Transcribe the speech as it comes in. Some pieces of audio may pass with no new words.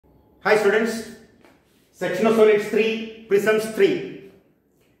Hi students, section of solids 3, prisms 3.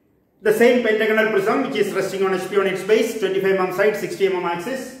 The same pentagonal prism which is resting on HP on its base, 25 mm side, 60 mm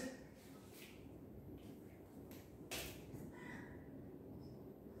axis.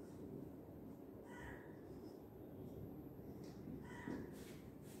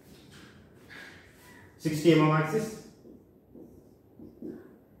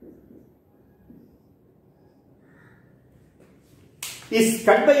 Is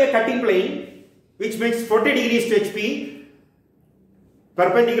cut by a cutting plane which makes 40 degrees to HP,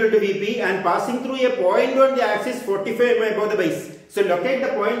 perpendicular to VP and passing through a point on the axis 45 mm above the base. So locate the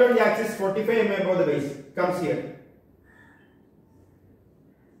point on the axis 45 mm above the base, comes here.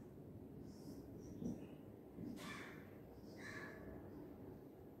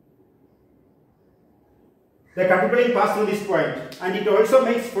 The cutting plane passes through this point and it also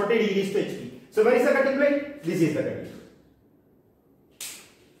makes 40 degrees to HP. So where is the cutting plane? This is the cutting plane.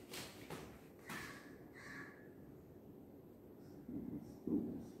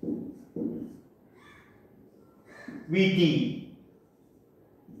 VT.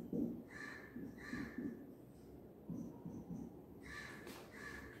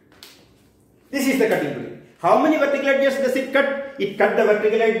 This is the cutting plane. How many vertical edges does it cut? It cut the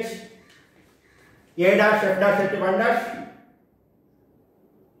vertical edge A dash, F dash at 1 dash,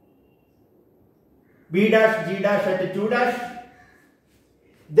 B dash, G dash at 2 dash.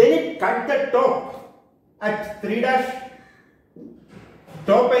 Then it cut the top at 3 dash,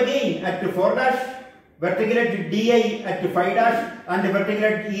 top again at 4 dash, vertical edge DI at 5 dash and vertical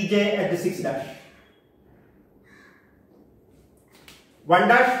edge EJ at 6 dash. 1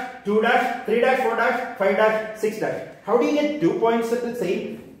 dash, 2 dash, 3 dash, 4 dash, 5 dash, 6 dash. How do you get 2 points at the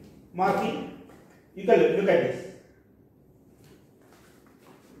same marking? You can look at this.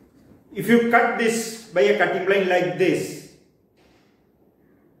 If you cut this by a cutting plane like this,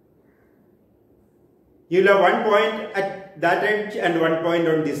 you will have 1 point at that edge and 1 point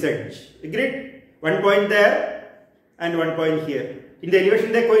on this edge. Agreed? 1 point there and 1 point here. In the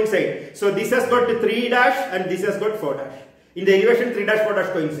elevation they coincide. So this has got 3 dash and this has got 4 dash. In the elevation 3 dash 4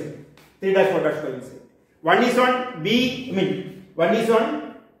 dash coincide. 3 dash 4 dash coincide. One is on one is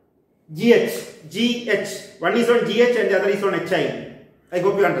on GH. One is on GH and the other is on HI. I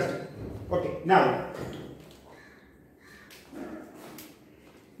hope you understand. Okay, now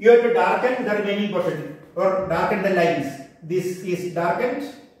you have to darken the remaining portion or darken the lines. This is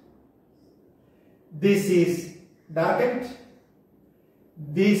darkened. This is darkened.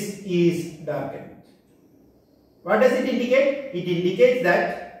 This is darkened. What does it indicate? It indicates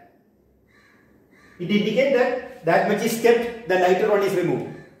that much is kept, the lighter one is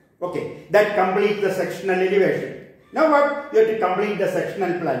removed. Okay, that completes the sectional elevation. Now what? You have to complete the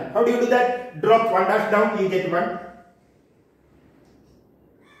sectional plan. How do you do that? Drop 1 dash down, you get 1.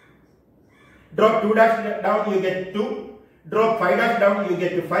 Drop 2 dash down, you get 2. Drop 5 dash down, you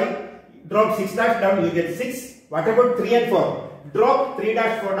get 5. Drop 6 dash down, you get 6. What about 3 and 4? Drop 3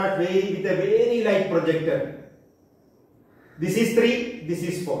 dash 4 dash with a very light projector. This is 3, this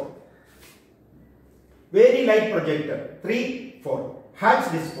is 4. Very light projector. 3, 4.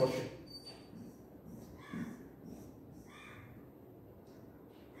 Hatch this portion.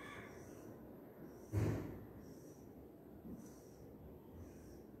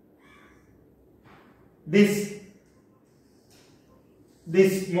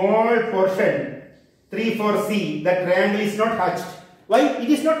 This small portion 3, 4C, that triangle is not hatched. Why? It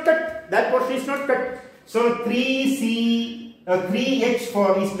is not cut. That portion is not cut. So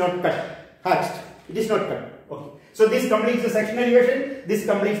 3H4 is not cut. Hatched. It is not cut. Okay. So this completes the sectional elevation. This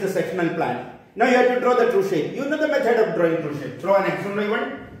completes the sectional plan. Now you have to draw the true shape. You know the method of drawing true shape. Draw an x1 by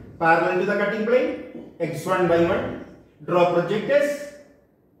 1 parallel to the cutting plane. X1 by 1. Draw projectors.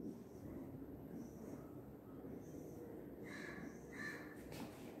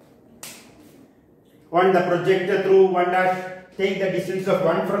 On the projector through 1 dash, take the distance of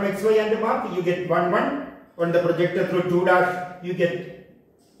 1 from xy and mark, you get 1, 1. On the projector through 2 dash, you get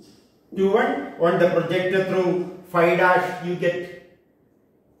 2, 1. On the projector through 5 dash, you get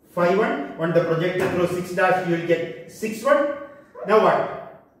 5, 1. On the projector through 6 dash, you will get 6, 1. Now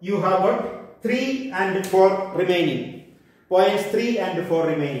what? You have got 3 and 4 remaining. Points 3 and 4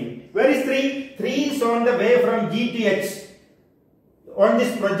 remaining. Where is 3? 3 is on the way from G to H. On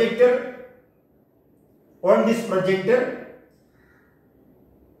this projector,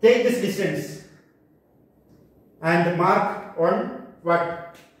 take this distance and mark on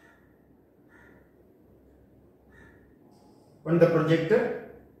what? On the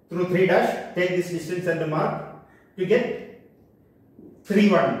projector through 3 dash, take this distance and mark to get 3,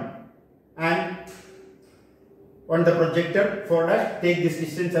 1 and On the projector 4 dash, take this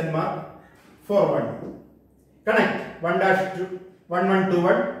distance and mark 4 1. Connect 1 dash to 1 1 2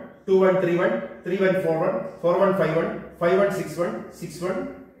 1, 2 1 3 1, 3 1 4 1, 4 1 5 1, 5 1 6 1, 6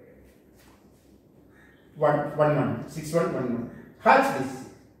 1 1 1 1, 6 1 1 1. Hatch this.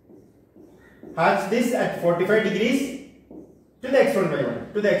 Hatch this at 45 degrees to the x1 by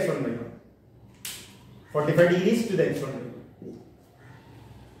 1, to the x1 by 1. 45 degrees to the x1 by 1.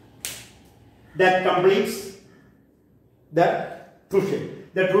 That completes the true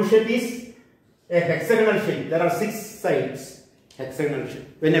shape. The true shape is a hexagonal shape. There are 6 sides. Hexagonal shape.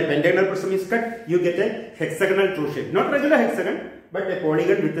 When a pentagonal prism is cut, you get a hexagonal true shape. Not regular hexagon, but a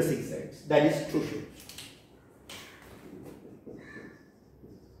polygon with the 6 sides. That is true shape.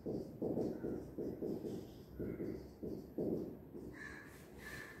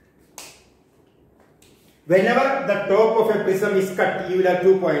 Whenever the top of a prism is cut, you will have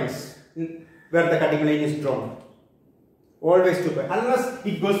 2 points where the cutting line is drawn. Always 2 points. Unless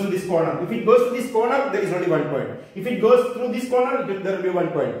it goes to this corner. If it goes to this corner, there is only 1 point. If it goes through this corner, there will be 1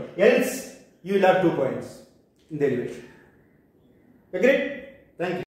 point. Else, you will have 2 points in the elevation. Agreed? Thank you.